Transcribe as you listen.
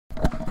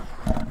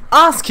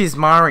Ask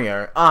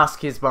Hismario, ask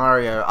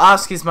Hismario,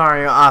 ask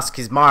Hismario, ask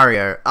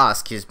Hismario,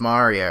 ask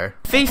Hismario.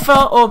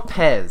 FIFA or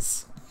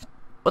Pez?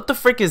 What the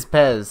frick is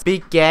Pez?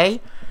 Big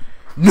gay?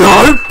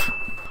 Nope!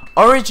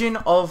 Origin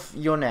of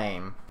your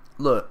name.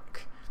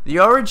 Look, the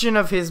origin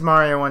of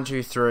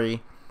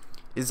Hismario123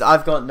 is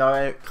I've got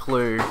no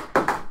clue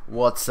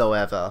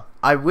whatsoever.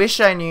 I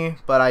wish I knew,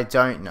 but I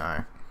don't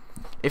know.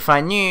 If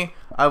I knew,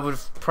 I would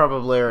have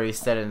probably already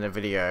said it in the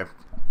video.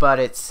 But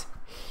it's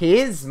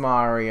his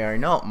Mario,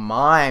 not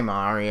my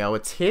Mario.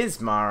 It's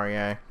his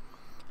Mario.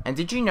 And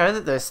did you know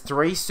that there's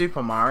 3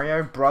 Super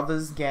Mario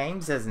Brothers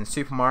games, as in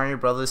Super Mario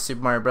Brothers,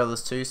 Super Mario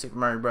Brothers 2, Super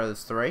Mario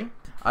Brothers 3?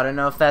 I don't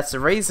know if that's the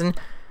reason,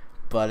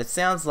 but it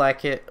sounds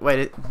like it.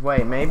 Wait,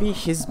 maybe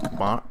his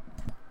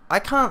I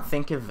can't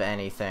think of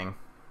anything.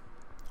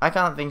 I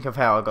can't think of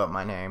how I got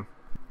my name.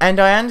 And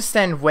I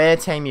understand where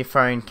Tame Your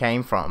Phone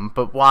came from,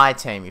 but why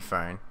Tame Your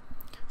Phone?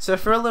 So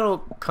for a little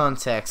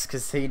context,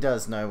 because he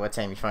does know where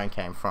Tame Your Phone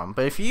came from,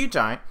 but if you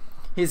don't,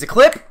 here's a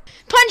clip.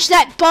 Punch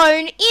that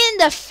bone in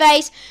the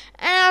face,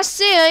 and I'll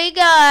see you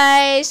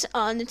guys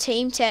on the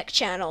Team Tech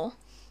channel.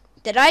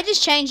 Did I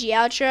just change the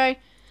outro?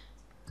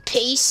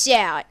 Peace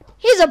out.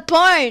 Here's a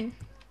bone.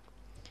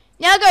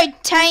 Now go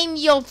tame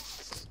your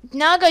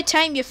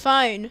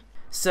phone.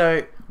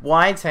 So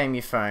why Tame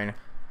Your Phone?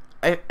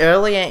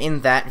 Earlier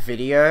in that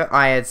video,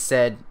 I had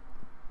said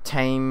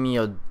tame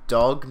your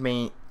dog.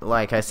 Meant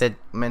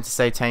to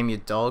say tame your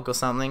dog or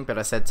something, but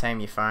I said tame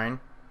your phone.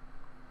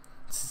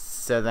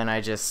 So then I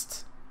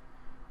just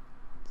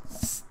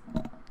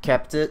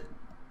kept it.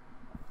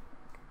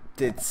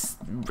 I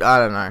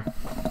don't know.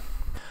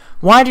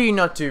 Why do you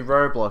not do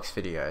Roblox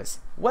videos?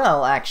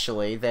 Well,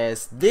 actually,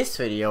 there's this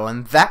video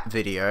and that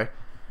video,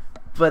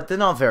 but they're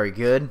not very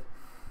good,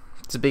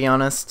 to be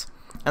honest.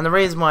 And the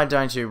reason why I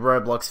don't do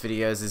Roblox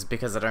videos is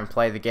because I don't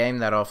play the game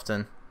that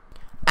often.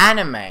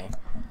 Anime.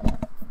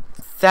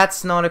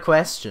 That's not a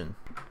question.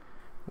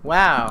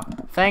 Wow.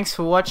 Thanks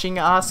for watching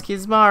Ask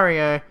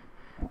Hismario.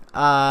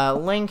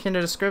 Link in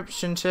the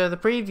description to the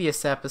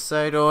previous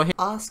episode or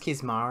Ask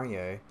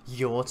Hismario.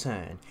 Your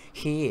turn.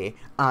 Here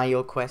are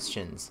your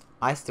questions.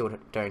 I still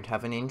don't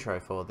have an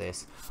intro for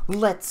this.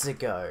 Let's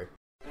go.